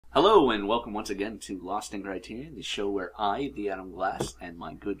Hello and welcome once again to Lost in Criterion, the show where I, the Adam Glass, and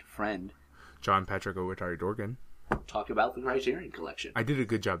my good friend John Patrick Owatari Dorgan talk about the Criterion Collection. I did a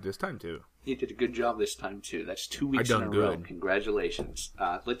good job this time too. You did a good job this time too. That's 2 weeks in a row. Good. Congratulations.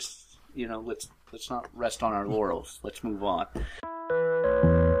 Let's not rest on our laurels. Let's move on.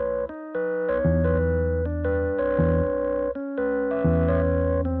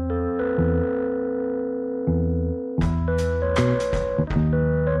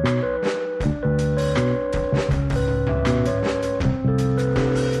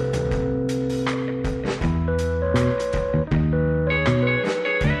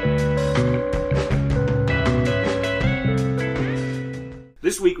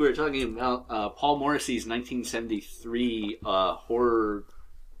 This week we were talking about Paul Morrissey's 1973 horror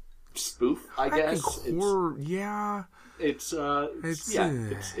spoof, I guess. Horror, yeah. It's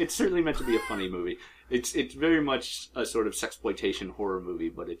certainly meant to be a funny movie. It's very much a sort of sexploitation horror movie,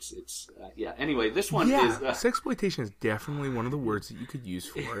 but it's Anyway, this one is sexploitation is definitely one of the words that you could use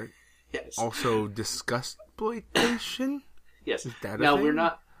for it. Yes. Also, disgustploitation. Yes. Is that a now thing? we're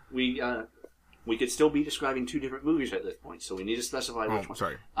not we could still be describing two different movies at this point, so we need to specify which one.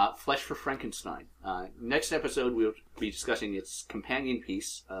 Sorry. Flesh for Frankenstein. Next episode, we'll be discussing its companion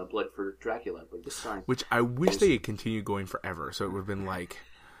piece, Blood for Dracula. But this time, Which I wish they had continued going forever, so it would have been like,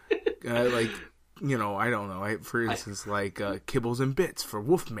 I don't know. For instance, Kibbles and Bits for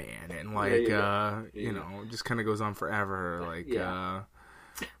Wolfman, and just kind of goes on forever.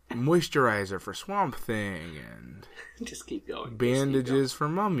 Moisturizer for Swamp Thing, and just keep going. Bandages for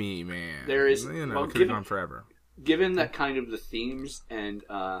Mummy Man. There is, it could have gone forever. Given that kind of the themes and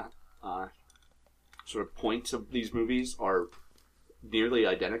sort of points of these movies are nearly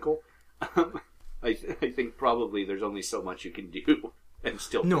identical, I think probably there's only so much you can do and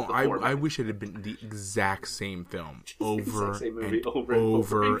still. No, I wish it had been the exact same film over and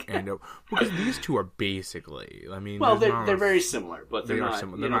over. Because these two are basically, they're very similar, but they're not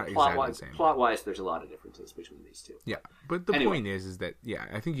similar. They're not exactly the same. Plot-wise, there's a lot of differences between these two. Yeah, but the point is that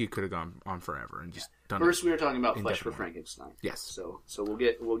I think you could have gone on forever and just done. First, we were talking about Flesh for Frankenstein. Yes. So we'll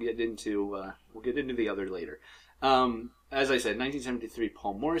get into the other later. As I said, 1973,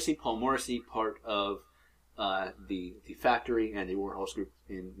 Paul Morrissey, part of the Factory, Andy Warhol's group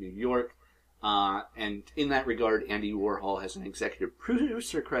in New York. And in that regard, Andy Warhol has an executive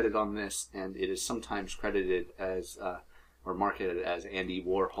producer credit on this, and it is sometimes credited as, or marketed as Andy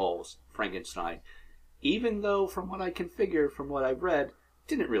Warhol's Frankenstein. Even though, from what I can figure, from what I've read,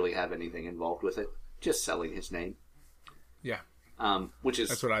 didn't really have anything involved with it. Just selling his name. Yeah.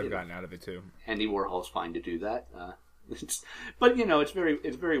 That's what I've gotten out of it too. Andy Warhol's fine to do that. But it's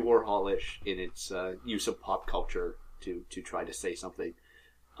very Warholish in its use of pop culture to try to say something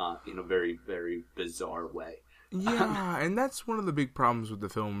in a very, very bizarre way. Yeah, and that's one of the big problems with the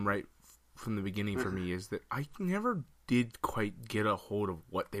film right from the beginning for me, is that I never did quite get a hold of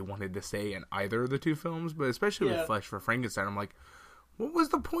what they wanted to say in either of the two films, but especially with Flesh for Frankenstein, I'm like, what was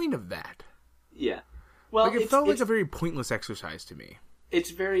the point of that? Yeah. Well, it felt like a very pointless exercise to me.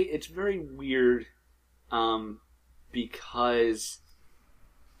 It's very weird, because,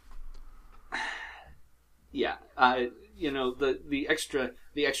 the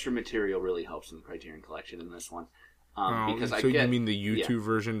extra material really helps in the Criterion Collection in this one. You mean the YouTube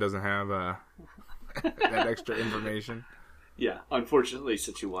version doesn't have that extra information? Yeah, unfortunately,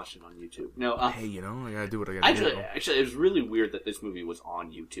 since you watched it on YouTube. No, hey, I gotta do what I gotta do. Actually, it was really weird that this movie was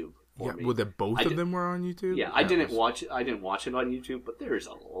on YouTube. Well, that both of them were on YouTube. Yeah, I didn't watch it on YouTube, but there is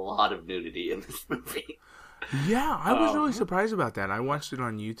a lot of nudity in this movie. Yeah, I was really surprised about that. I watched it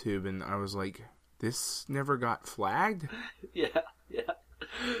on YouTube, and I was like, "This never got flagged." Yeah.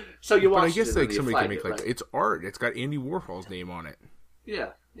 So you watched it. But I guess somebody can make it's art. It's got Andy Warhol's name on it.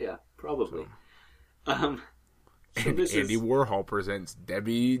 Yeah, probably. Andy Warhol presents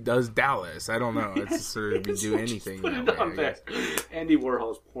Debbie Does Dallas. I don't know. It's sort of do anything that way, I guess. Andy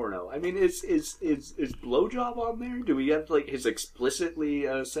Warhol's porno. I mean, is blowjob on there? Do we have his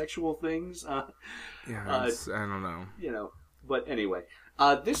explicitly sexual things? I don't know. But anyway,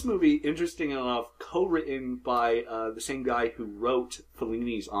 this movie, interesting enough, co-written by the same guy who wrote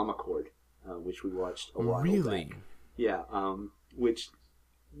Fellini's Amarcord, which we watched a while back. Yeah.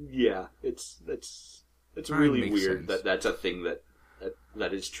 It's really weird that that's a thing that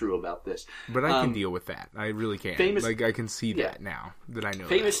is true about this. But I can deal with that. I really can. I can see that now that I know.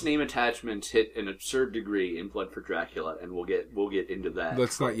 Famous name attachments hit an absurd degree in Blood for Dracula, and we'll get into that.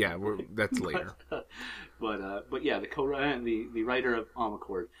 That's later. But yeah, the writer of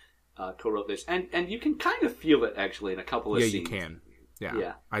Amarcord co-wrote this, and you can kind of feel it actually in a couple of scenes. Yeah, you can.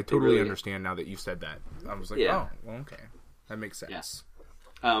 Yeah. I totally understand now that you said that. I was like, oh, well, okay, that makes sense.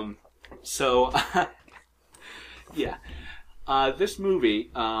 So, yeah. This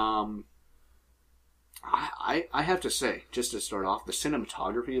movie, I have to say, just to start off, the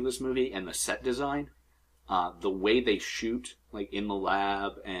cinematography of this movie and the set design, the way they shoot, like in the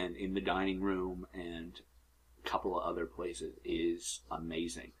lab and in the dining room and a couple of other places, is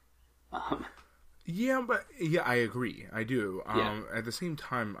amazing. Yeah, I agree. I do. At the same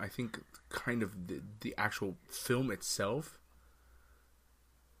time, I think kind of the actual film itself,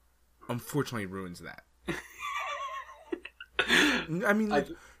 unfortunately, ruins that. I mean,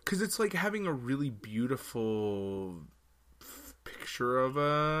 because it's like having a really beautiful picture of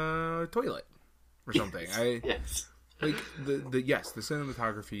a toilet or something. Yes. Like the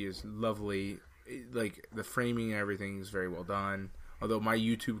cinematography is lovely. Like the framing and everything is very well done. Although my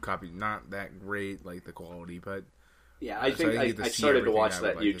YouTube copy not that great, like the quality, but yeah, I think I started to watch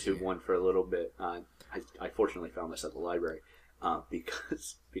that YouTube one for a little bit. I fortunately found this at the library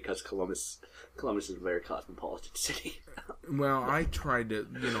because Columbus is a very cosmopolitan city. Well, I tried to,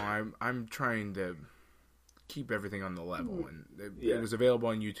 I'm trying to keep everything on the level, and it was available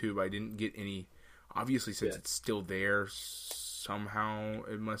on YouTube. I didn't get any. Obviously, since it's still there, somehow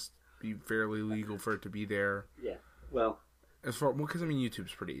it must be fairly legal for it to be there. Yeah. Well. Because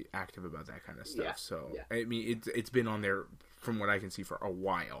YouTube's pretty active about that kind of stuff. I mean, it's been on there from what I can see for a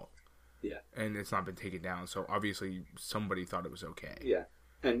while. Yeah, and it's not been taken down. So obviously somebody thought it was okay. Yeah,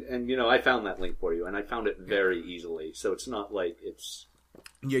 and I found that link for you, and I found it very easily. So it's not like it's.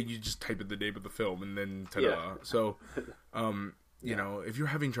 Yeah, you just type in the name of the film and then ta-da. Yeah. So, you know, if you're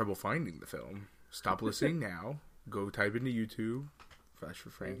having trouble finding the film, stop listening now. Go type into YouTube, Flash for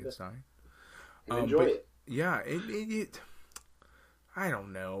Frankenstein, and enjoy it. Yeah, it I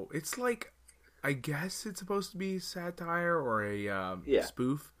don't know. It's like, I guess it's supposed to be satire or a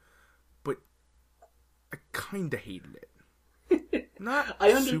spoof, but I kind of hated it. Not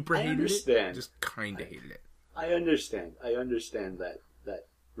super hated it, just kind of hated it. I understand that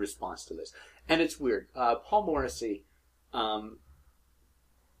response to this. And it's weird. Paul Morrissey, and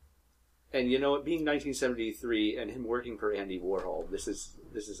it being 1973 and him working for Andy Warhol, this is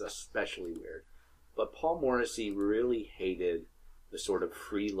especially weird. But Paul Morrissey really hated the sort of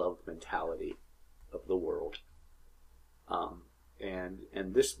free love mentality of the world. And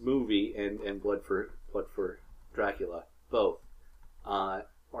this movie and Blood for Dracula both are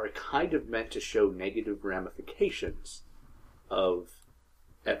kind of meant to show negative ramifications of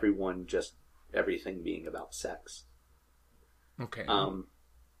everything being about sex. Okay.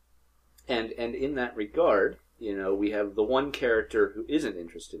 And in that regard, we have the one character who isn't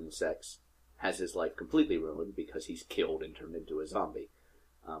interested in sex has his life completely ruined because he's killed and turned into a zombie.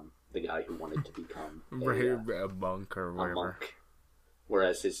 The guy who wanted to become a monk or whatever. A monk.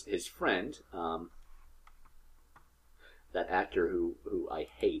 Whereas his friend, that actor who I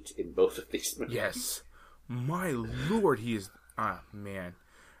hate in both of these movies. Yes. My lord, he is... man.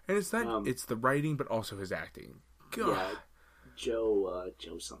 And it's that it's the writing, but also his acting. God. Yeah,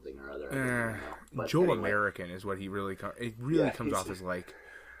 Joe something or other. Joe anyway. American is what he really... It really comes off as like...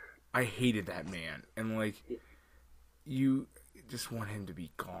 I hated that man, and you just want him to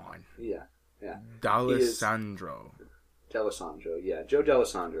be gone. Yeah. D'Alessandro, yeah, Joe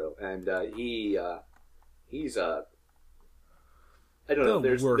D'Alessandro, and he's I don't know.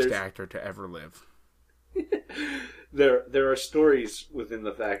 There's worst actor to ever live. There are stories within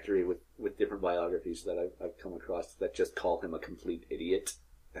the factory with different biographies that I've come across that just call him a complete idiot,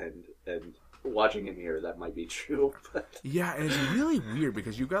 and watching him here, that might be true. But... Yeah, and it's really weird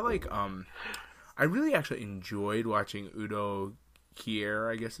because you got I really actually enjoyed watching Udo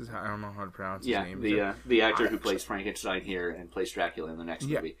Kier, I guess is how, I don't know how to pronounce his name. The actor who plays Frankenstein here and plays Dracula in the next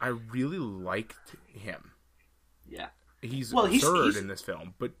movie. I really liked him. Yeah, he's absurd in this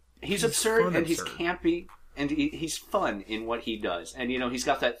film, but he's absurd and he's campy and he's fun in what he does, and he's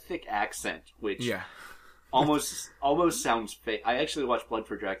got that thick accent, which almost sounds fake. I actually watched Blood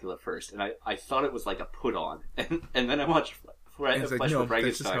for Dracula first, and I thought it was like a put on, and then I watched Flesh for Frankenstein.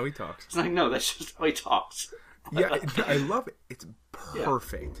 That's just how he talks. It's like, no, that's just how he talks. Yeah, I love it. It's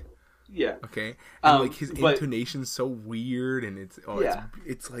perfect. Yeah. Okay. And his intonation's so weird, and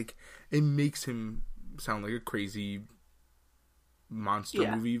it's like it makes him sound like a crazy monster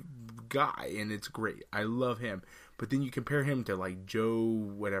movie guy, and it's great. I love him. But then you compare him to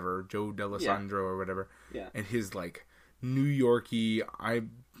Joe D'Alessandro or whatever, and his New Yorkie.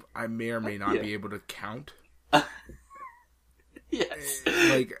 I may or may not be able to count. Yes,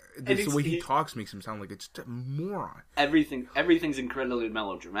 the way he talks makes him sound like it's just a moron. Everything's incredibly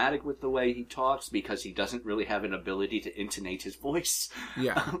melodramatic with the way he talks because he doesn't really have an ability to intonate his voice.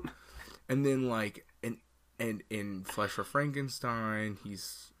 Yeah, and then And in Flesh for Frankenstein,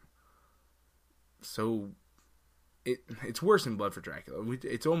 he's so... It's worse than Blood for Dracula.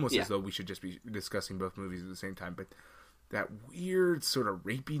 It's almost as though we should just be discussing both movies at the same time, but that weird sort of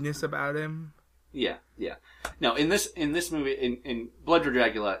rapiness about him. Yeah. No, in this movie, in Blood for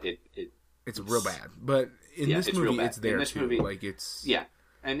Dracula, it's real bad. But in this movie, it's there too. Movie, like it's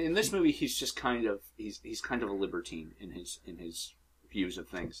and in this movie, he's just kind of he's kind of a libertine in his views of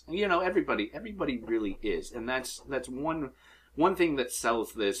things. And, everybody really is, and that's one thing that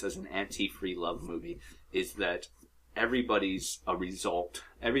sells this as an anti-free love movie is that everybody's a result.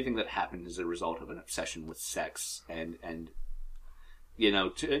 Everything that happened is a result of an obsession with sex, and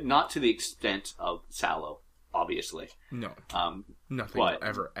not to the extent of Sallow, obviously. No, nothing will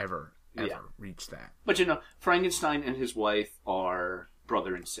ever reach that. But Frankenstein and his wife are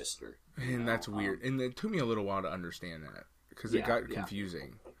brother and sister, and that's weird. And it took me a little while to understand that because it got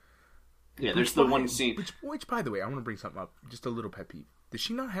confusing. Yeah, there's the one scene. Which, by the way, I want to bring something up. Just a little pet peeve. Does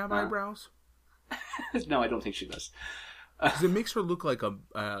she not have eyebrows? No, I don't think she does. Because it makes her look like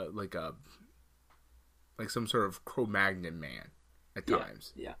some sort of Cro-Magnon man at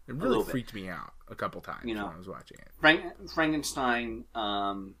times. Yeah, it really freaked me out a couple times when I was watching it. Frankenstein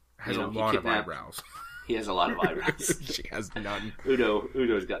has a lot of eyebrows. He has a lot of eyebrows. She has none.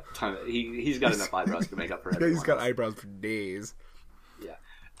 Udo's got a ton of. He's got enough eyebrows to make up for everyone. He's got eyebrows for days. Yeah.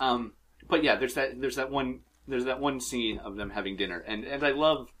 But yeah, there's that one scene of them having dinner, and I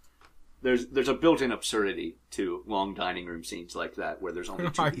love. There's a built-in absurdity to long dining room scenes like that, where there's only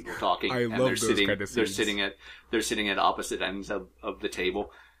two people talking, and they're sitting at opposite ends of the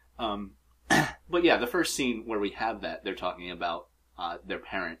table. But yeah, the first scene where we have that, they're talking about their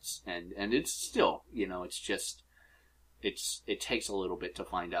parents, and it's still, it's just it takes a little bit to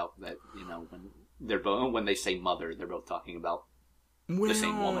find out that when they say mother, they're both talking about the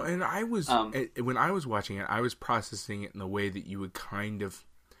same woman. And I was when I was watching it, I was processing it in the way that you would kind of.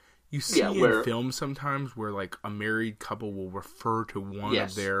 You see in films sometimes where like a married couple will refer to one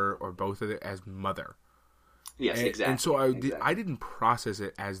of their or both of it as mother. Yes, exactly. And so I didn't process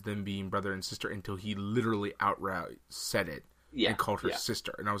it as them being brother and sister until he literally outright said it and called her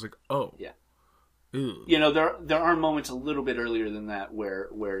sister, and I was like, oh, yeah. Ew. There are moments a little bit earlier than that where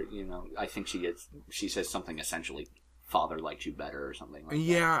I think she says something essentially, "Father likes you better" or something like that.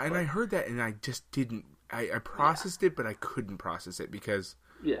 Yeah, and I heard that, and I just didn't. I processed it, but I couldn't process it because.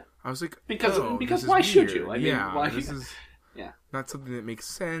 Yeah, I was like, because why should you? I mean, why? This is not something that makes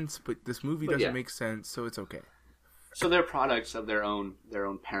sense, but this movie doesn't make sense, so it's okay. So they're products of their own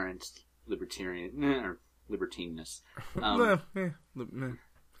parents' libertineness.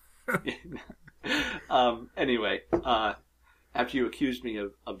 Anyway, after you accused me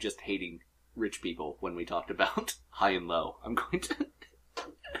of just hating rich people when we talked about High and Low, I'm going to.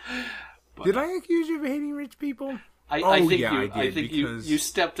 Did I accuse you of hating rich people? I think you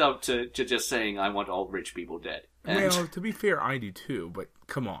stepped up to just saying I want all rich people dead. And... Well, to be fair, I do too, but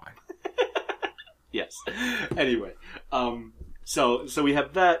come on. Yes. Anyway, so we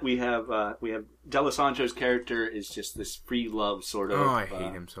have that. We have D'Alessandro's character is just this free love sort of. Oh, I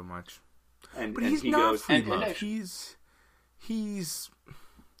hate him so much. But he's not free love. He's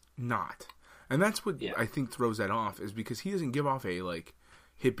not, and that's what I think throws that off is because he doesn't give off a like.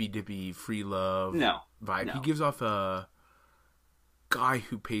 Hippy dippy free love vibe. No. He gives off a guy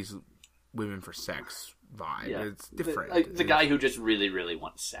who pays women for sex vibe. Yeah. It's different. The guy who just really, really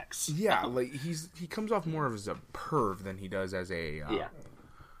wants sex. Yeah, like he comes off more as a perv than he does as a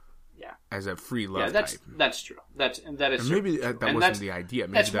as a free love type. That's true. That is. And maybe that wasn't the idea.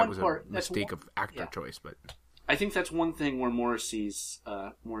 Maybe that was a mistake of actor choice. But I think that's one thing where Morrissey's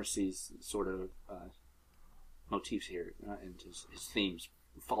sort of motifs here and his themes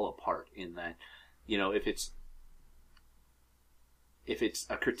fall apart in that, if it's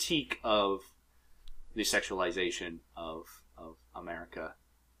a critique of the sexualization of America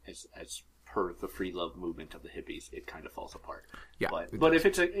as per the free love movement of the hippies, it kind of falls apart. Yeah, but if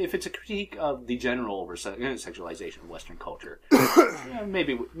it's a critique of the general sexualization of Western culture,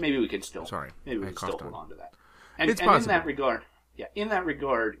 maybe we can still hold on to that. And in that regard,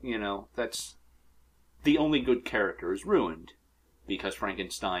 that's the only good character is ruined. Because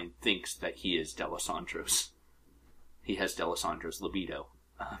Frankenstein thinks that he is D'Alessandro's. He has D'Alessandro's libido.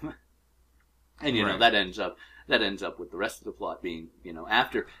 And, that ends up with the rest of the plot being,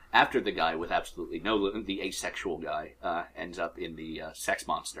 after the guy with absolutely the asexual guy, ends up in the sex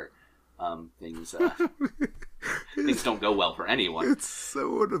monster, things things don't go well for anyone. It's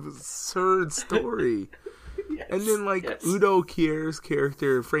so an absurd story. Yes, and then, Udo Kier's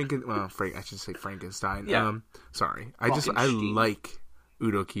character, I should say Frankenstein. Yeah. Sorry. I like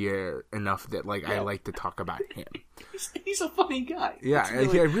Udo Kier enough that like I like to talk about him. He's a funny guy. Yeah, I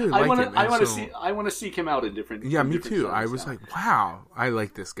really like him. I want to seek him out in different. Yeah, me different too. films I was like, wow, I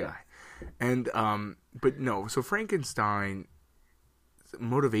like this guy. And but no, so Frankenstein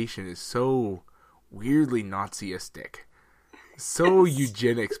motivation is so weirdly Naziistic, so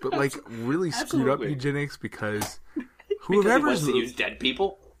eugenics, but like really screwed up eugenics because whoever's he wants to use dead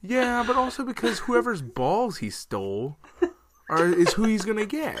people. Yeah, but also because whoever's balls he stole is who he's gonna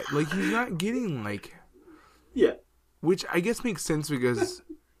get. Like he's not getting like which I guess makes sense because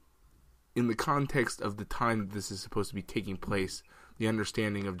in the context of the time this is supposed to be taking place, the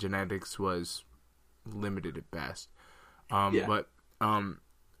understanding of genetics was limited at best. But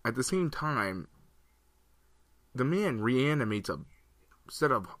at the same time, the man reanimates a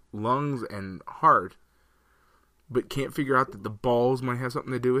set of lungs and heart, but can't figure out that the balls might have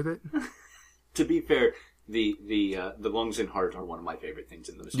something to do with it. To be fair, the lungs and heart are one of my favorite things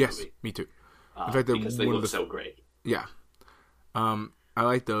in this movie. Yes, me too. In fact, because they look so great. Yeah. I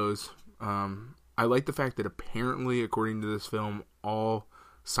like those. I like the fact that apparently, according to this film, all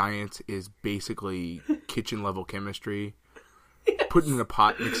science is basically kitchen level chemistry. Yes. Put it in a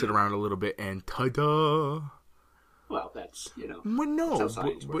pot, mix it around a little bit, and ta-da! Well, that's, Well, no, that's how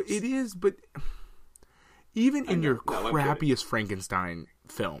science works. But it is, but even in your crappiest Frankenstein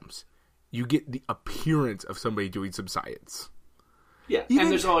films, you get the appearance of somebody doing some science. Yeah,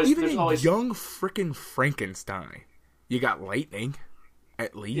 and there's always young frickin' Frankenstein. You got lightning,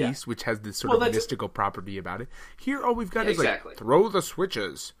 at least, which has this sort of mystical property about it. Here, all we've got is like throw the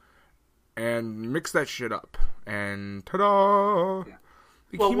switches and mix that shit up, and ta-da! Yeah.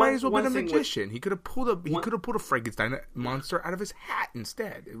 He might as well been a magician. He could have pulled a Frankenstein monster out of his hat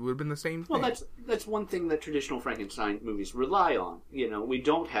instead. It would have been the same thing. Well, that's one thing that traditional Frankenstein movies rely on. We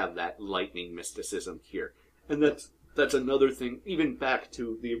don't have that lightning mysticism here, and that's another thing. Even back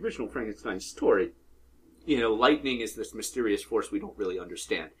to the original Frankenstein story, lightning is this mysterious force we don't really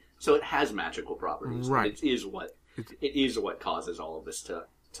understand. So it has magical properties. Right. It is what causes all of this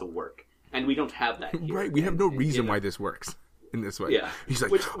to work, and we don't have that here. Right. We have no reason why this works in this way. Yeah. He's like,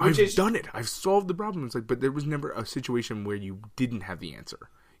 I've done it. I've solved the problem. It's like, but there was never a situation where you didn't have the answer.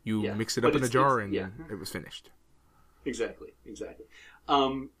 You mix it up in a jar and it was finished. Exactly.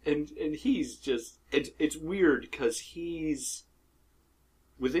 And he's just, it's weird because he's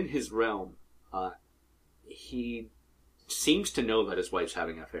within his realm. He seems to know that his wife's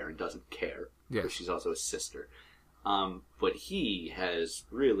having an affair and doesn't care. Yes. Because she's also his sister. But he has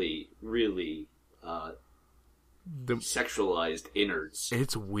really, really, the sexualized innards.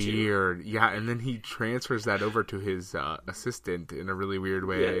 It's weird. Yeah, and then he transfers that over to his assistant in a really weird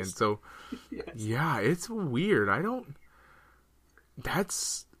way. Yes. And so, yeah, it's weird.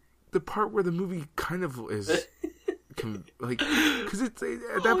 That's the part where the movie kind of is, because it's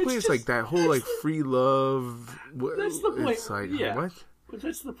at that point it's like that whole like free love. That's the point. It's like, what? But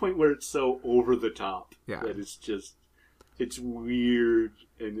that's the point where it's so over the top. Yeah. That it's weird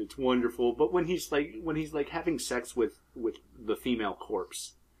and it's wonderful. But when he's like having sex with the female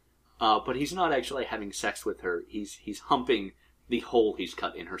corpse, but he's not actually having sex with her. He's humping the hole he's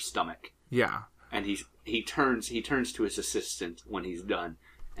cut in her stomach. Yeah. And he turns to his assistant when he's done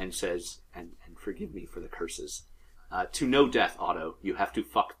and says, and forgive me for the curses, to no death, Otto, you have to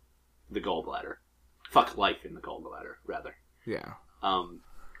fuck the gallbladder. Fuck life in the gallbladder, rather. Yeah.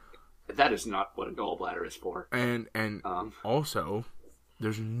 That is not what a gallbladder is for. And also,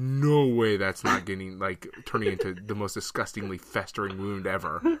 there's no way that's not getting, turning into the most disgustingly festering wound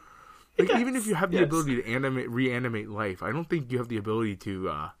ever. Even if you have the ability to reanimate life, I don't think you have the ability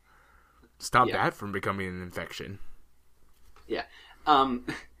to stop that from becoming an infection. Yeah.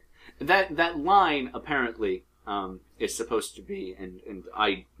 That line, apparently, is supposed to be, and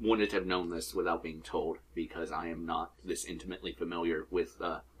I wouldn't have known this without being told, because I am not this intimately familiar with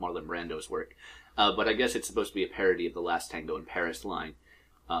Marlon Brando's work, but I guess it's supposed to be a parody of the Last Tango in Paris line,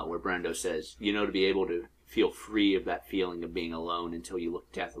 where Brando says, to be able to feel free of that feeling of being alone until you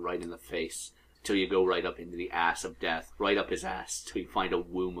look death right in the face, till you go right up into the ass of death, right up his ass, till you find a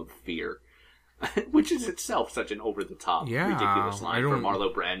womb of fear. Which is itself such an over-the-top, ridiculous line for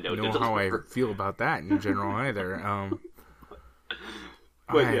Marlon Brando. I don't know how I feel about that in general either.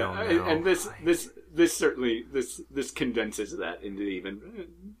 But and this certainly this condenses that into even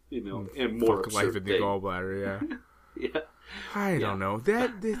and more fuck life in the gallbladder. Yeah, yeah. I don't know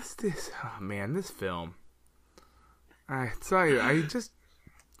this. Oh man, this film. I'm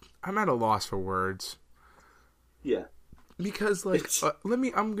at a loss for words. Yeah. Because,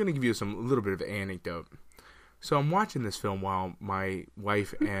 I'm going to give you a little bit of an anecdote. So I'm watching this film while my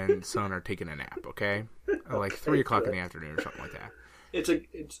wife and son are taking a nap, okay? At 3 o'clock in the afternoon or something like that.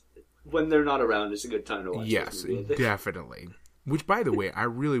 it's when they're not around, it's a good time to watch. Yes, this movie, definitely. Which, by the way, I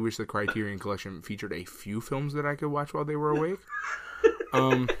really wish the Criterion Collection featured a few films that I could watch while they were awake.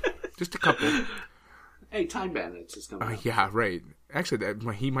 Just a couple. Hey, Time Bandits is coming up. Yeah, right.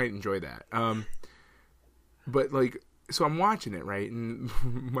 Actually, he might enjoy that. But, like, so I'm watching it, right? And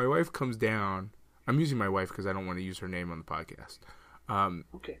my wife comes down. I'm using my wife because I don't want to use her name on the podcast.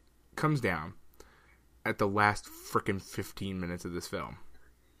 Okay. Comes down at the last frickin' 15 minutes of this film.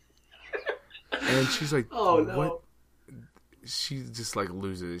 And she's like, oh, no. What? She just, like,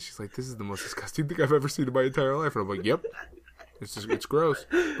 loses it. She's like, this is the most disgusting thing I've ever seen in my entire life. And I'm like, yep. It's gross,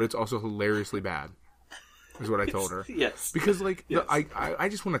 but it's also hilariously bad, is what I told her. Yes. Because, like, yes. I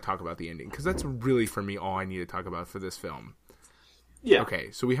just want to talk about the ending, because that's really, for me, all I need to talk about for this film. Yeah. Okay,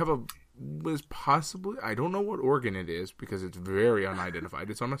 so we have possibly, I don't know what organ it is, because it's very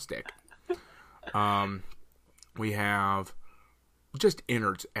unidentified. It's on a stick. We have just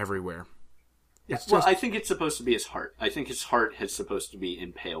innards everywhere. Yeah. Well, I think it's supposed to be his heart. I think his heart is supposed to be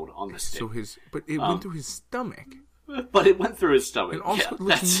impaled on the stick. But it went through his stomach. But it went through his stomach. And also, it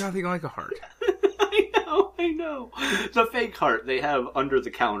looks nothing like a heart. I know. The fake heart they have under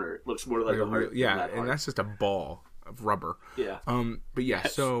the counter looks more like a heart. Yeah, and that's just a ball of rubber. Yeah. But yeah,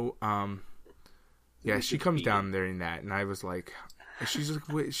 yes. So, yeah, she comes down there in that, and I was like, she's like,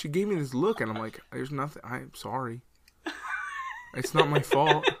 wait, she gave me this look, and I'm like, there's nothing. I'm sorry. It's not my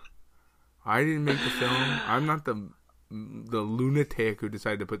fault. I didn't make the film. I'm not the lunatic who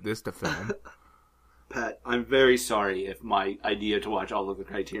decided to put this to film. Pat, I'm very sorry if my idea to watch all of the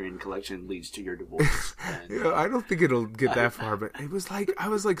Criterion Collection leads to your divorce. Yeah, I don't think it'll get that far, but it was like, I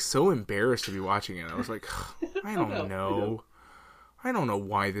was like so embarrassed to be watching it. I was like, I don't know. I don't know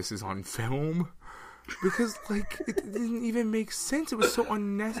why this is on film. Because, like, it didn't even make sense. It was so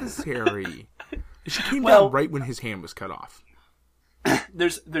unnecessary. She came down right when his hand was cut off.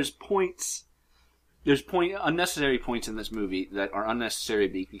 There's unnecessary points in this movie that are unnecessary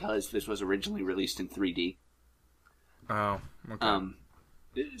because this was originally released in 3D. Oh, okay.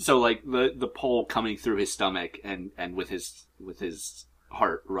 So like the pole coming through his stomach and with his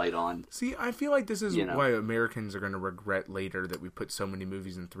heart right on. See, I feel like this is why Americans are going to regret later that we put so many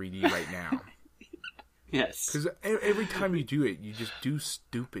movies in 3D right now. Yes. Because every time you do it, you just do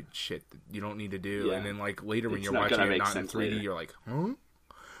stupid shit that you don't need to do. Yeah. And then, like, later when you're watching it not in 3D, later. You're like, huh?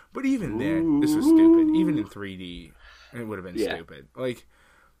 But even then, this was stupid. Even in 3D, it would have been stupid. Like,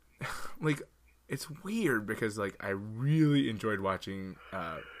 it's weird because, like, I really enjoyed watching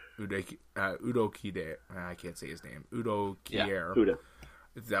Udo Kier. I can't say his name. Udo Kier. Yeah, Udo.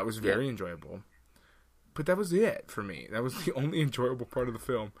 That was very enjoyable. But that was it for me. That was the only enjoyable part of the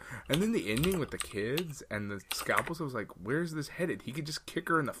film. And then the ending with the kids and the scalpels, I was like, where's this headed? He could just kick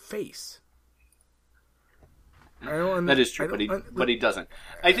her in the face. That is true, but he doesn't.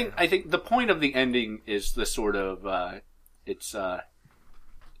 I think the point of the ending is the sort of the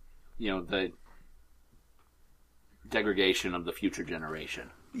degradation of the future generation.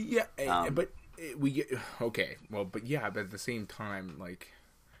 Yeah, but we get okay. Well, but at the same time, like,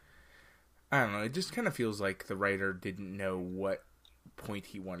 I don't know. It just kind of feels like the writer didn't know what point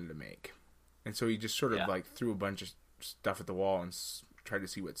he wanted to make, and so he just sort of like threw a bunch of stuff at the wall and tried to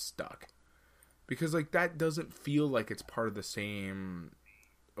see what stuck. Because, like, that doesn't feel like it's part of the same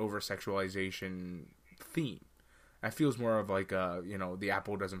over-sexualization theme. That feels more of like a, the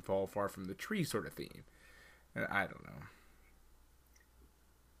apple doesn't fall far from the tree sort of theme. And I don't know.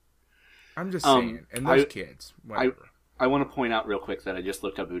 I'm just saying. And those kids, whatever. I want to point out real quick that I just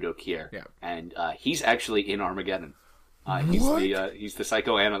looked up Udo Kier. Yeah. And he's actually in Armageddon. He's the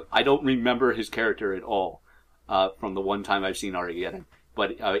psychoanalyst. I don't remember his character at all from the one time I've seen Armageddon.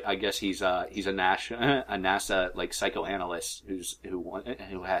 But I guess he's a NASA like psychoanalyst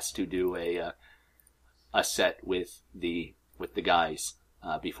who has to do a set with the guys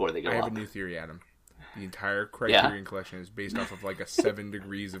before they go up. I have a new theory, Adam. The entire Criterion Collection is based off of like a 7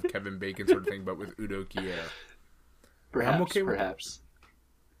 degrees of Kevin Bacon sort of thing, but with Udo Kier. Perhaps, I'm okay with perhaps.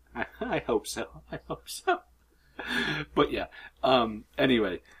 I hope so. But yeah.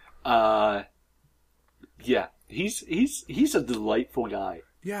 Anyway. Yeah. He's a delightful guy.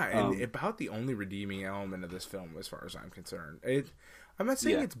 Yeah, and about the only redeeming element of this film, as far as I'm concerned. I'm not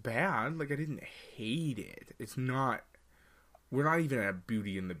saying it's bad. Like, I didn't hate it. It's not. We're not even at a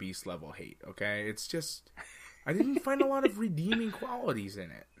Beauty and the Beast level hate. Okay, it's just I didn't find a lot of redeeming qualities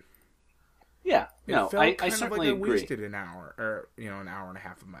in it. Yeah, I certainly agree. Wasted an hour, or an hour and a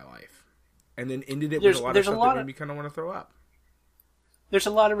half of my life, and then ended it with a lot of stuff that made me kind of want to throw up. There's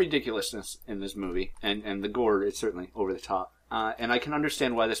a lot of ridiculousness in this movie, and the gore is certainly over the top. And I can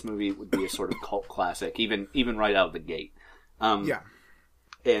understand why this movie would be a sort of cult classic, even right out of the gate.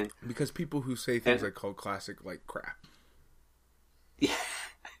 And because people who say things like cult classic like crap. Yeah.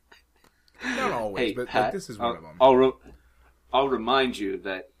 Not always, hey, but Pat, like, this is one of them. I'll remind you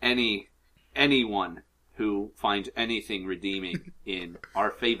that anyone who finds anything redeeming in our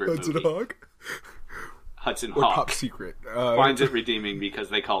favorite movie, Hudson or Hawk, Top Secret, finds it redeeming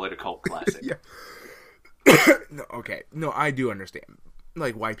because they call it a cult classic. Yeah. No, okay. No, I do understand,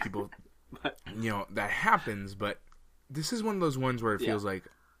 like, why people, that happens, but this is one of those ones where it feels like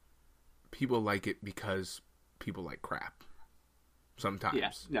people like it because people like crap.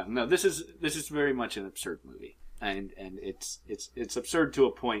 Sometimes. Yeah. No. This is very much an absurd movie, and it's absurd to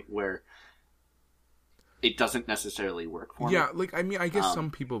a point where it doesn't necessarily work for me. Yeah, like, I mean, I guess some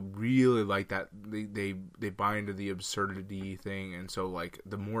people really like that. They buy into the absurdity thing, and so, like,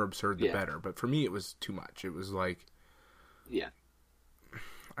 the more absurd, the better. But for me, it was too much. It was like, it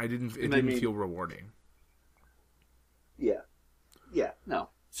didn't feel rewarding. Yeah. No,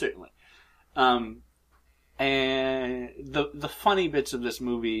 certainly. And the funny bits of this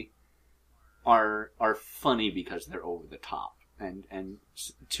movie are funny because they're over the top, and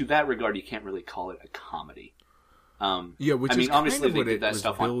to that regard, you can't really call it a comedy. Which is obviously kind of what they did it that was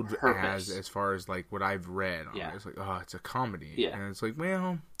stuff on billed purpose. as far as like what I've read. It's like, oh, it's a comedy, and it's like,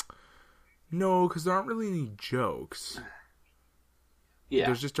 well, no, because there aren't really any jokes. Yeah,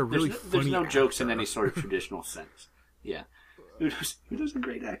 there's just a really funny. There's no actor. jokes in any sort of traditional sense. Yeah. Who does a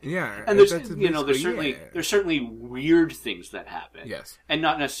great acting. Yeah, and there's there's certainly weird things that happen. Yes, and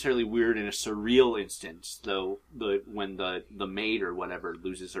not necessarily weird in a surreal instance, though. When the maid or whatever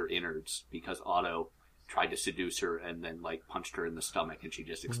loses her innards because Otto tried to seduce her and then like punched her in the stomach and she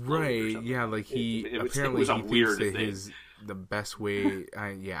just exploded. Right? Yeah, like apparently he thinks that the best way.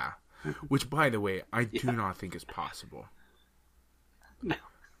 Which, by the way, I do not think is possible. No.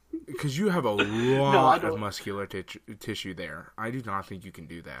 Because you have a lot of muscular tissue there. I do not think you can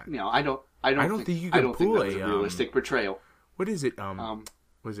do that. No, I don't think you can pull a realistic portrayal. What is it?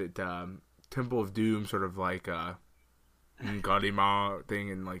 Was it Temple of Doom? Sort of like Godima thing,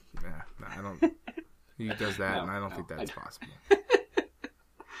 and like, I don't. He does that, and I don't think that's possible.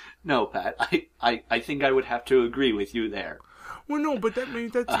 No, Pat. I think I would have to agree with you there. Well, no, but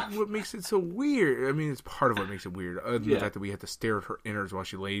that's what makes it so weird. I mean, it's part of what makes it weird. Other than the fact that we have to stare at her innards while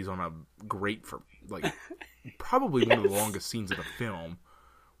she lays on a grate for, like, probably one of the longest scenes of the film,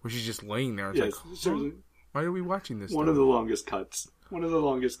 where she's just laying there. It's like, why are we watching this? One of the longest cuts.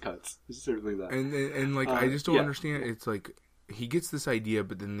 Is certainly that. And like, I just don't understand. It's like, he gets this idea,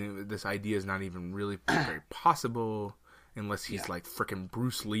 but then this idea is not even really very possible unless he's like frickin'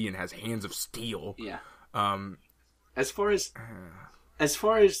 Bruce Lee and has hands of steel. Yeah. As far as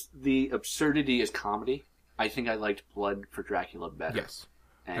the absurdity is comedy, I think I liked Blood for Dracula better. Yes,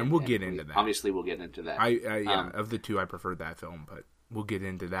 and we'll get into that. Obviously, we'll get into that. Of the two, I preferred that film, but we'll get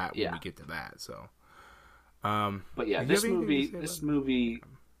into that when we get to that. So, but yeah, this movie.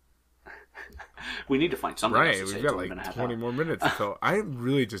 We need to find something. Right, else to we've got like 20 more minutes, so I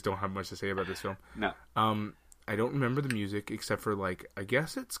really just don't have much to say about this film. No. I don't remember the music except for like, I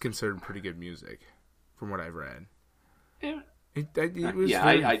guess it's considered pretty good music, from what I've read. Yeah. It was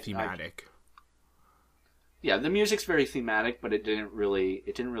very thematic. The music's very thematic, but it didn't really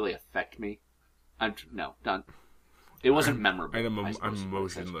affect me. It wasn't memorable. I'm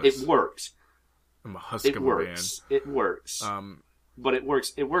emotionless. It works. I'm a husk of a man. It works. But it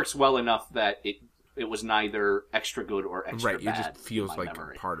works well enough that it was neither extra good or extra bad. Right, it just feels like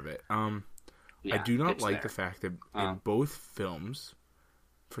part of it. I do not like the fact that in both films,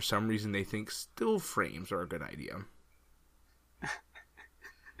 for some reason, they think still frames are a good idea.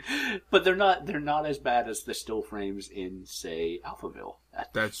 But they're not as bad as the still frames in, say, Alphaville.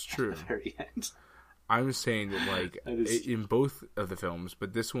 That's true. At the very end. I was saying that, like, in both of the films,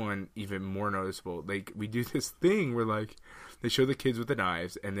 but this one even more noticeable. Like, we do this thing where, like, they show the kids with the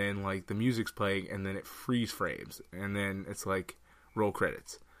knives, and then, like, the music's playing, and then it freeze frames, and then it's like roll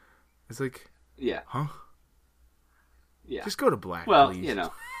credits. It's like, huh? Yeah, just go to black. Well, please. you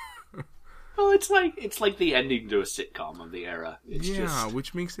know. Well, it's like the ending to a sitcom of the era. It's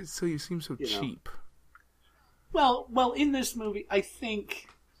which makes it so you seem so cheap. Well, in this movie, I think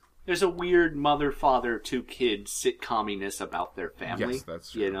there's a weird mother, father, two kids sitcominess about their family. Yes,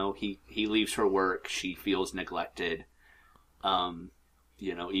 that's true. You know, he leaves for work, she feels neglected.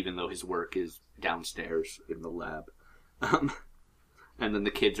 You know, even though his work is downstairs in the lab. And then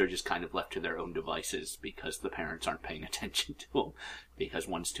the kids are just kind of left to their own devices because the parents aren't paying attention to them. Because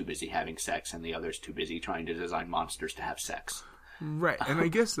one's too busy having sex and the other's too busy trying to design monsters to have sex. Right, and I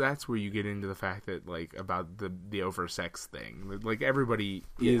guess that's where you get into the fact that, like, about the over-sex thing. Like, everybody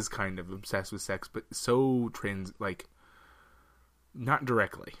is kind of obsessed with sex, but so Not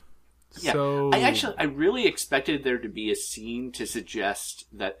directly. Yeah, So I really expected there to be a scene to suggest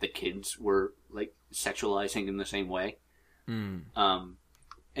that the kids were like sexualizing in the same way. And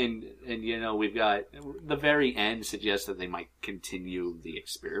we've got the very end suggests that they might continue the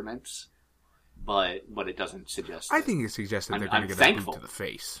experiments, but it doesn't suggest. I think it suggests that they're going to get a boot to the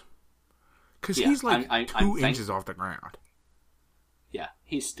face because he's like 2 inches off the ground. Yeah,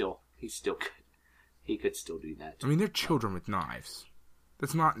 he's still good. He could still do that. I mean, they're children with knives.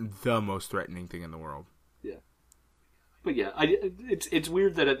 That's not the most threatening thing in the world. Yeah. But yeah, it's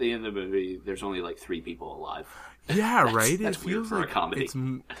weird that at the end of the movie, there's only like 3 people alive. Yeah, right? That's it feels weird for a comedy.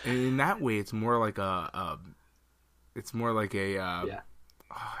 In that way, it's more like a I'm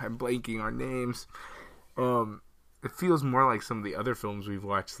blanking on names. It feels more like some of the other films we've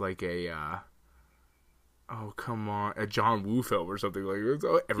watched, like a John Woo film or something like that.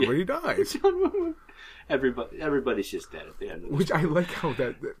 So everybody dies. John Woo. Everybody's just dead at the end of Which I like how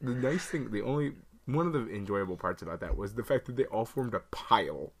the nice thing, one of the enjoyable parts about that was the fact that they all formed a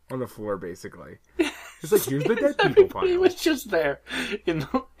pile on the floor, basically. It's like, here's the dead people pile. He was just there in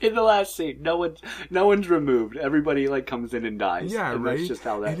the last scene. No one's removed. Everybody like comes in and dies. Yeah, and right. That's just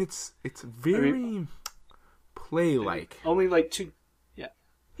how that. And it's very play-like. Only like 2.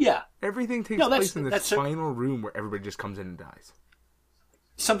 Yeah. Everything takes place in this final room where everybody just comes in and dies.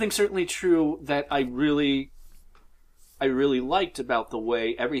 Something certainly true that I really liked about the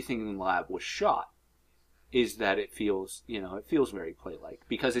way everything in the lab was shot is that it feels very play-like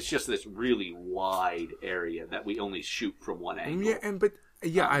because it's just this really wide area that we only shoot from one angle.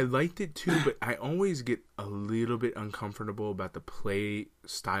 Yeah, I liked it too, but I always get a little bit uncomfortable about the play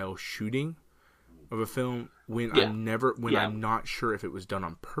style shooting of a film when I'm not sure if it was done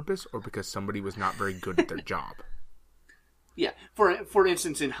on purpose or because somebody was not very good at their job. Yeah, for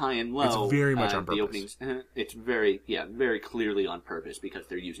instance, in High and Low, it's very much on purpose. The openings, it's very clearly on purpose because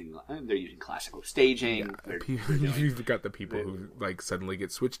they're using classical staging. Yeah, you've got the people who like suddenly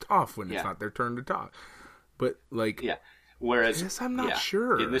get switched off when it's not their turn to talk. But like, whereas I'm not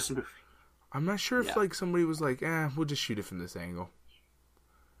sure in this movie. I'm not sure if like somebody was like, we'll just shoot it from this angle.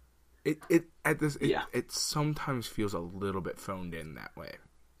 It sometimes feels a little bit phoned in that way.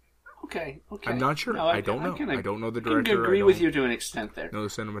 Okay. I'm not sure. No, I don't know. I don't know the director. I can agree with you to an extent there. No, the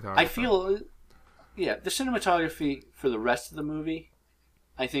cinematography. I feel, the cinematography for the rest of the movie,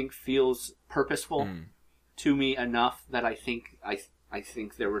 I think, feels purposeful to me enough that I think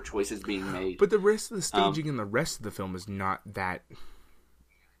there were choices being made. But the rest of the staging in the rest of the film is not that.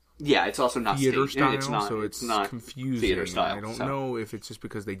 Yeah, it's also not theater staged. style, it's not confusing. Theater style, I don't know if it's just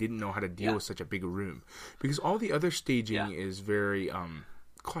because they didn't know how to deal with such a big room. Because all the other staging is very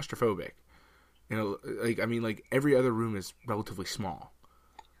claustrophobic. Every other room is relatively small.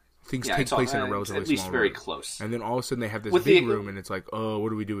 Things take place in a relatively small room. At least very close. And then all of a sudden they have this big room and it's like, oh, what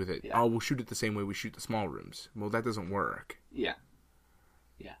do we do with it? Yeah. Oh, we'll shoot it the same way we shoot the small rooms. Well, that doesn't work. Yeah.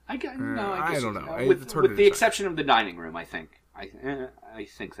 Yeah. I guess don't know. With the exception of the dining room, I think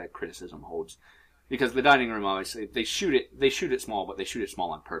that criticism holds. Because the dining room, obviously, they shoot it small, but they shoot it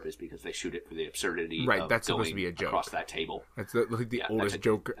small on purpose because they shoot it for the absurdity of that's supposed to be a joke. Across that table. That's the oldest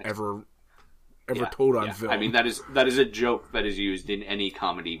joke ever told on film. I mean, that is a joke that is used in any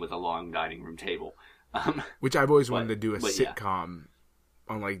comedy with a long dining room table. Which I've always wanted to do a sitcom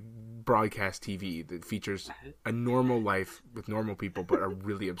on like broadcast TV that features a normal life with normal people, but a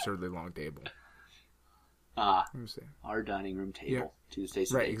really absurdly long table. Our dining room table,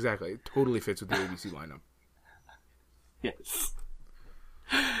 Tuesdays. Right, exactly. It totally fits with the ABC lineup. Yes.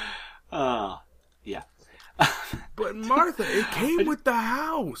 Yeah. But Martha, it came with the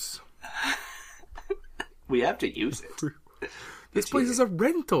house. We have to use it. This place is a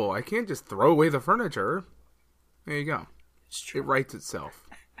rental. I can't just throw away the furniture. There you go. It's true. It writes itself.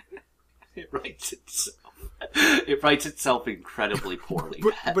 It writes itself incredibly poorly,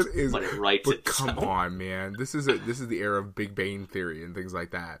 but it writes itself. Come on, man. This is the era of Big Bang Theory and things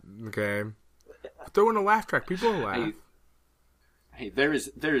like that. Okay, throw in a laugh track. People will laugh. Hey, there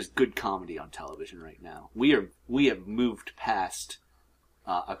is good comedy on television right now. We have moved past,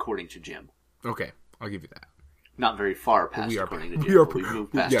 according to Jim. Okay, I'll give you that. Not very far past, according to Jim. We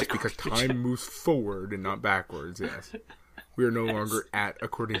moved past. Yes, because time moves forward and not backwards. Yes. We are no longer at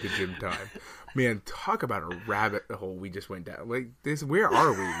according to Jim time. Man, talk about a rabbit hole we just went down. Like this, where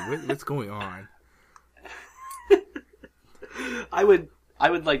are we? What's going on? I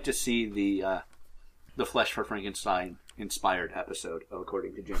would like to see the Flesh for Frankenstein inspired episode of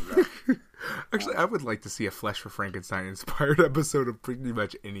According to Jim. Actually, I would like to see a Flesh for Frankenstein inspired episode of pretty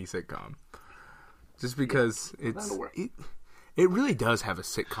much any sitcom. Just because it really does have a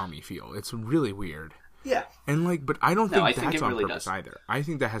sitcom-y feel. It's really weird. Yeah. And but I don't think think that's it on really purpose does. either. I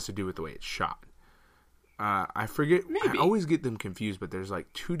think that has to do with the way it's shot. I forget. Maybe. I always get them confused, but there's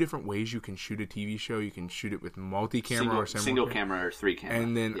two different ways you can shoot a TV show. You can shoot it with multi-camera or single camera or 3-camera.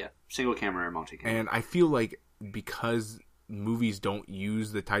 And then single camera or multi-camera. And I feel like because movies don't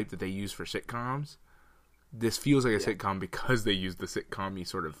use the type that they use for sitcoms, this feels like a sitcom because they use the sitcom-y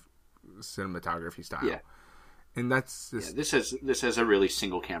sort of cinematography style. Yeah. And that's just, this has a really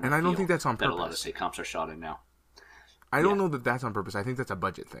single camera. And I don't think that's on purpose. That a lot of sitcoms are shot in now. I don't know that that's on purpose. I think that's a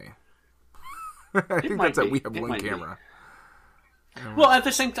budget thing. I think that's that we have one camera. Well, at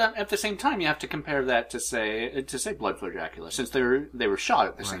the same time, you have to compare that to say Blood for Dracula, since they were shot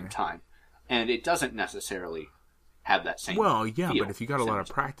at the same time, and it doesn't necessarily have that same. Well, yeah, feel, but if you got a lot of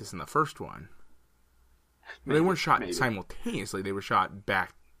practice in the first one, they weren't shot simultaneously; they were shot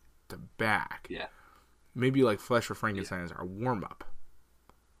back to back. Yeah, maybe like Flesh for Frankenstein is our warm up.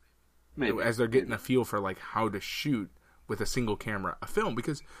 Maybe as they're getting a feel for how to shoot with a single camera a film,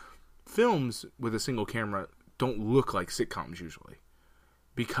 because films with a single camera don't look like sitcoms usually,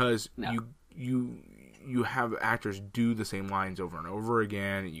 because you have actors do the same lines over and over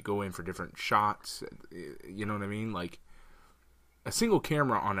again, and you go in for different shots. You know what I mean? Like a single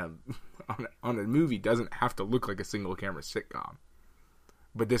camera on a movie doesn't have to look like a single camera sitcom,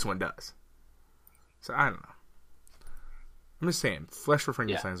 but this one does. So I don't know. I'm just saying, Flesh for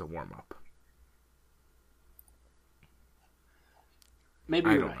Frankenstein is a warm up. Maybe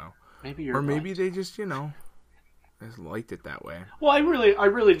I you're don't right. know. Maybe you're or maybe right. they just just liked it that way. Well, I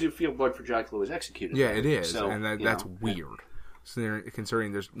really do feel Blood for Dracula was executed. Yeah, it is, so, and that's weird. So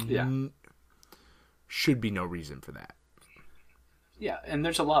considering there's should be no reason for that. Yeah, and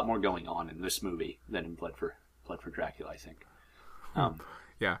there's a lot more going on in this movie than in Blood for Dracula, I think.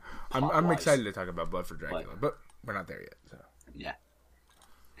 Yeah, I'm excited to talk about Blood for Dracula, but we're not there yet. So yeah,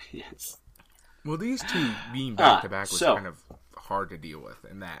 yes. Well, these two being back to back was kind of hard to deal with,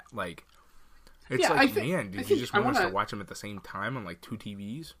 and that it's did you just want us to watch them at the same time on two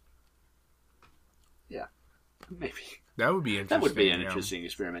TVs? Yeah, maybe that would be interesting. That would be an interesting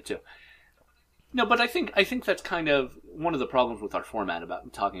experiment too. No, but I think that's kind of one of the problems with our format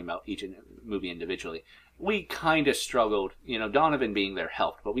about talking about each movie individually. We kind of struggled, Donovan being there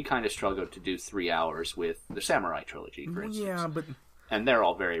helped, but we kind of struggled to do 3 hours with the Samurai trilogy, for instance. Yeah, and they're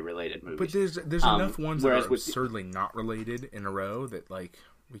all very related movies. But there's enough ones that are absurdly not related in a row that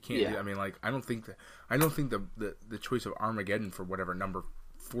we can't do. I mean, I don't think the choice of Armageddon for whatever number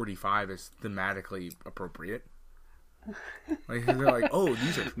 45 is thematically appropriate. They're like, oh,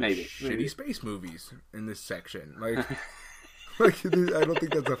 these are shitty space movies in this section. I don't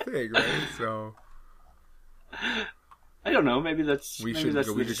think that's a thing, right? So I don't know. Maybe that's the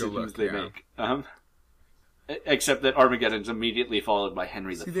decisions they make. Except that Armageddon's immediately followed by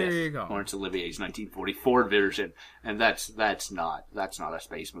Henry V, there you go. Laurence Olivier's 1944 version, and that's not a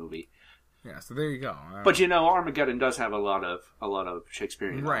space movie. Yeah, so there you go. But Armageddon does have a lot of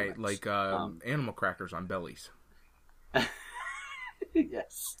Shakespearean right, elements. animal crackers on bellies.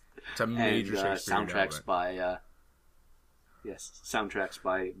 Yes, it's a major Shakespearean soundtracks element. Soundtracks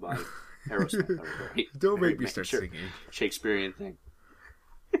by Aerosmith. Don't make me start singing. Shakespearean thing.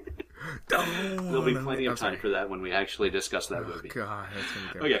 There'll be plenty of time for that when we actually discuss that movie. God, that's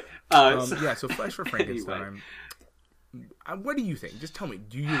gonna go. Okay. So Flesh for Frankenstein. Anyway. What do you think? Just tell me.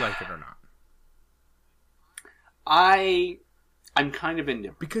 Do you like it or not? I'm kind of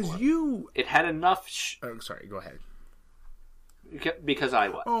indifferent. Because it had enough. Oh, sorry. Go ahead. Because I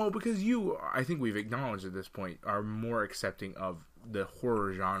what? Oh, because I think we've acknowledged at this point, are more accepting of the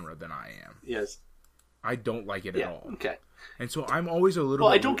horror genre than I am. Yes. I don't like it at all. Okay. And so I'm always a little.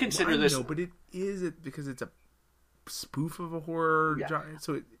 Well, I don't consider this. No, but it is because it's a spoof of a horror genre,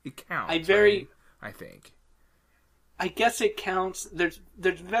 so it counts. I think. I guess it counts. There's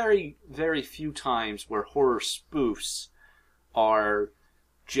very, very few times where horror spoofs are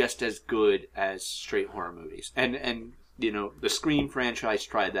just as good as straight horror movies, and the Scream franchise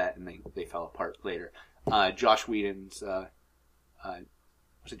tried that and they fell apart later. Josh Whedon's.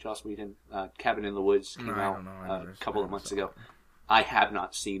 Was it Joss Whedon? Cabin in the Woods came out a couple of months ago. I have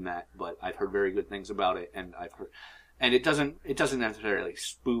not seen that, but I've heard very good things about it, and it doesn't necessarily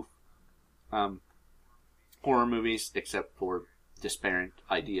spoof horror movies, except for disparate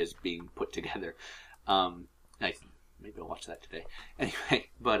ideas being put together. Maybe I'll watch that today. Anyway,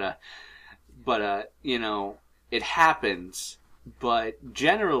 but it happens. But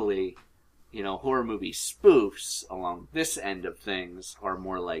generally, horror movie spoofs along this end of things are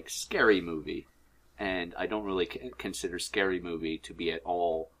more like Scary Movie. And I don't really consider Scary Movie to be at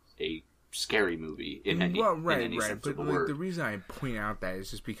all a scary movie in any sense of the word. But the reason I point out that is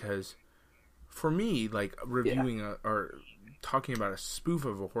just because for me, like reviewing or talking about a spoof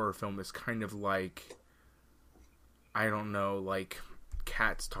of a horror film is kind of like, I don't know, like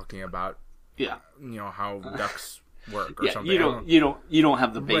cats talking about how ducks work or something. You don't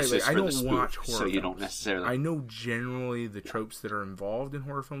have the basis right, like, for the spoof, watch horror so you films. don't necessarily. I know generally the tropes that are involved in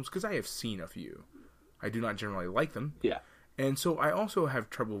horror films because I have seen a few. I do not generally like them. Yeah. And so I also have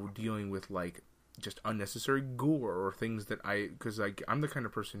trouble dealing with like just unnecessary gore or things that because like I'm the kind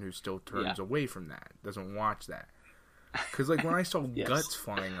of person who still turns away from that, doesn't watch that. Because like when I saw guts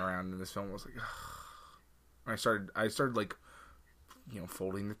flying around in this film, I was like, ugh. I started like,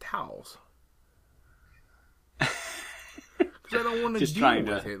 folding the towels. Because I don't want to deal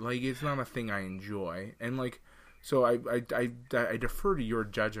with it. Like it's not a thing I enjoy, and like so I defer to your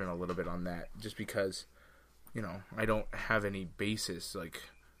judgment a little bit on that, just because. I don't have any basis. Like,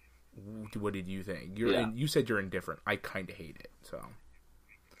 what did you think? You said you're indifferent. I kind of hate it. So,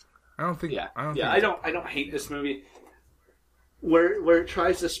 I don't think. I don't hate this movie. Where it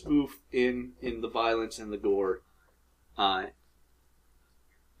tries to spoof in the violence and the gore,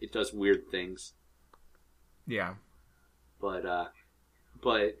 it does weird things. Yeah. But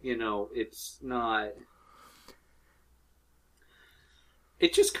it's not.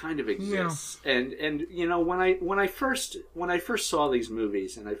 It just kind of exists, and when I first saw these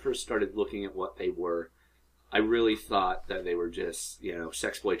movies and I first started looking at what they were, I really thought that they were just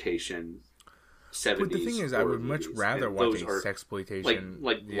sexploitation. 70s. But the thing is, I would much rather watch a sexploitation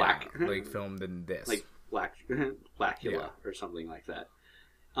like Black film than this, like Blackula or something like that.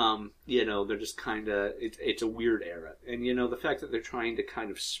 They're just kind of it's a weird era, and the fact that they're trying to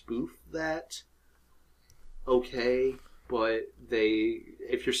kind of spoof that, okay. But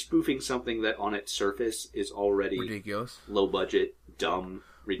if you're spoofing something that on its surface is already ridiculous, low budget, dumb,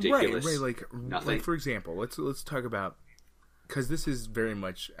 ridiculous, right, like nothing. Like for example, let's talk about, because this is very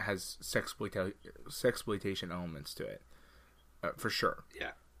much has sexploitation elements to it, for sure.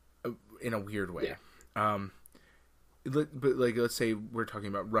 Yeah, in a weird way. Yeah. But like let's say we're talking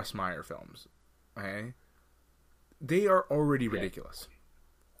about Russ Meyer films, okay? They are already ridiculous.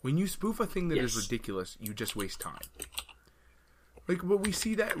 When you spoof a thing that is ridiculous, you just waste time. Like, but we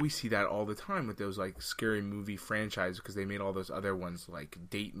see that all the time with those like scary movie franchises, because they made all those other ones like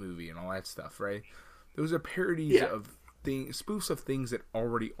Date Movie and all that stuff, right? Those are parodies of spoofs of things that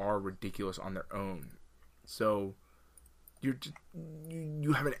already are ridiculous on their own. So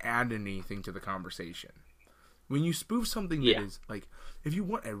you haven't added anything to the conversation. When you spoof something that is like, if you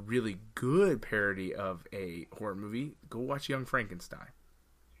want a really good parody of a horror movie, go watch Young Frankenstein.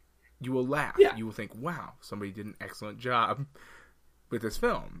 You will laugh. Yeah. You will think, "Wow, somebody did an excellent job with this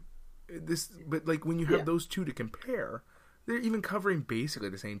film." But like when you have those two to compare, they're even covering basically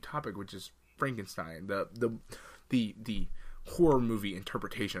the same topic, which is Frankenstein, the horror movie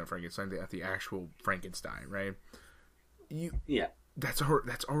interpretation of Frankenstein, the actual Frankenstein, right? That's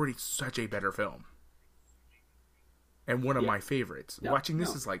already such a better film, and one of my favorites. Watching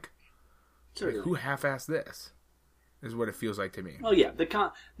this is like who half-assed this? Is what it feels like to me. Well, yeah,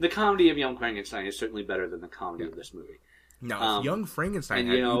 the comedy of Young Frankenstein is certainly better than the comedy of this movie. Now, if Young Frankenstein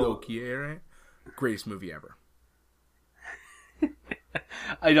had Udo Kier, greatest movie ever.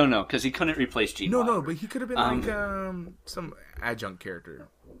 I don't know, because he couldn't replace Gene Wilder. No, but he could have been like some adjunct character.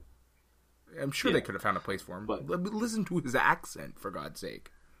 I'm sure they could have found a place for him. But listen to his accent, for God's sake.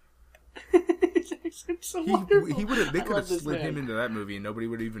 His accent's so wonderful. They could have slid him into that movie and nobody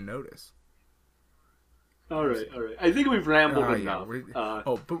would even notice. All right. I think we've rambled enough.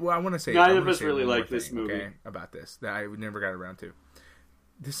 But I want to say neither of us really like this movie about this that I never got around to.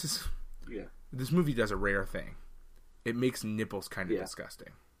 This movie does a rare thing. It makes nipples kind of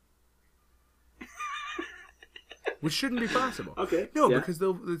disgusting, which shouldn't be possible. Okay, because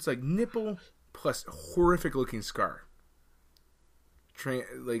it's like nipple plus horrific looking scar,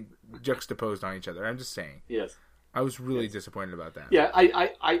 like juxtaposed on each other. I'm just saying. Yes. I was really disappointed about that. Yeah,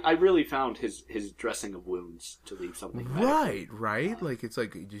 I really found his dressing of wounds to leave something right. Like it's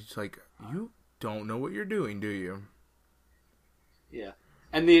like you don't know what you're doing, do you? Yeah,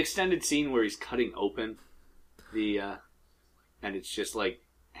 and the extended scene where he's cutting open and it's just like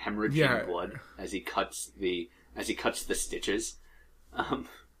hemorrhaging blood as he cuts the stitches.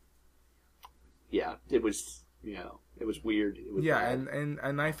 It was. It was weird. It was bad.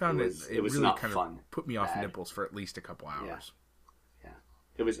 and I found it really not kind fun, of put me off nipples for at least a couple hours. Yeah.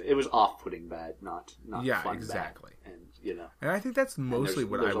 It was off-putting bad, not fun exactly. Bad. And and I think that's mostly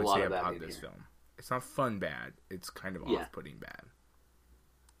what I would say about this here. film. It's not fun bad. It's kind of off-putting bad.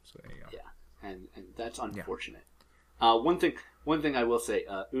 So there you go. Yeah, and that's unfortunate. One thing I will say,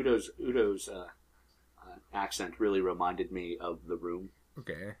 Udo's accent really reminded me of The Room.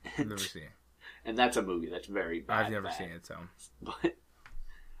 Okay, I've never seen it. and that's a movie that's very bad. I've never seen it, so. But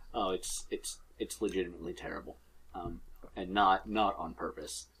it's legitimately terrible, and not on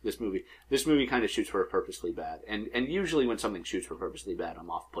purpose. This movie kind of shoots for a purposely bad, and usually when something shoots for purposely bad,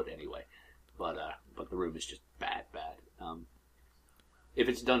 I'm off put anyway. But The Room is just bad. If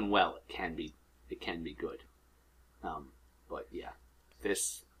it's done well, it can be good. But yeah,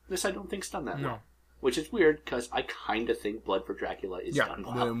 this I don't think's done that well. Which is weird, because I kind of think Blood for Dracula is done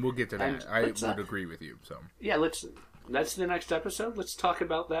well. Yeah, we'll get to that. I would agree with you. So yeah, that's the next episode. Let's talk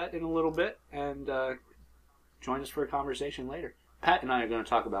about that in a little bit, and join us for a conversation later. Pat and I are going to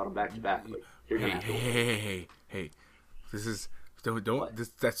talk about them back to back. Hey! This is don't.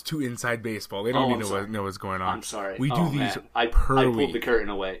 That's too inside baseball. They don't know what's going on. I'm sorry. We do these. I pulled the curtain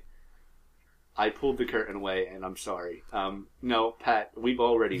away. And I'm sorry. No, Pat, we've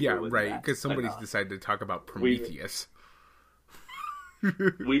already right, because somebody's decided to talk about Prometheus.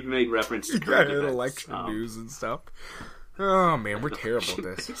 We've made reference to current events. Election news and stuff. Oh man, we're terrible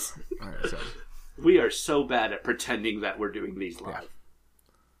at this. All right, so. We are so bad at pretending that we're doing these live. Yeah.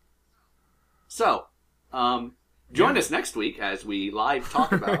 So, join us next week as we live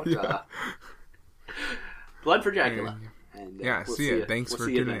talk about Blood for Dracula. And, we'll see you. Thanks for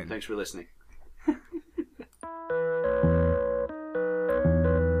tuning in. Thanks for listening.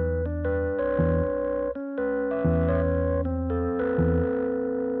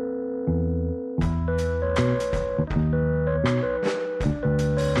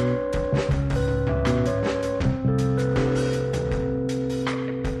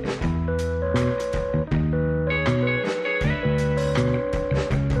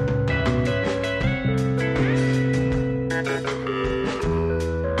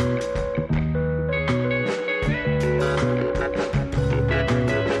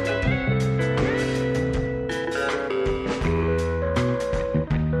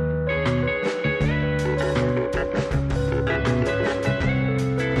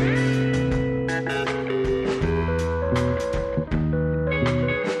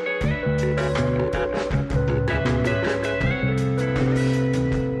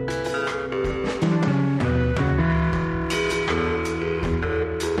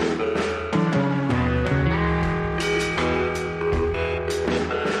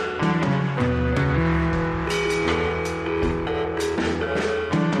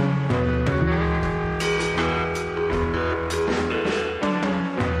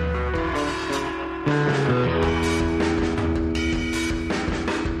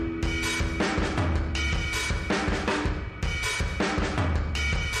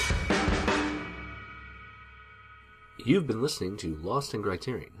 You've been listening to Lost in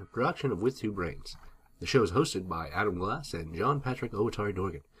Criterion, a production of With Two Brains. The show is hosted by Adam Glass and John Patrick Owatari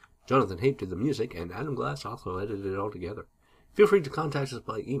Dorgan. Jonathan Hape did the music, and Adam Glass also edited it all together. Feel free to contact us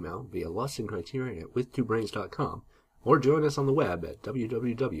by email via lostincriterion@withtwobrains.com or join us on the web at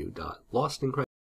www.lostincriterion.com.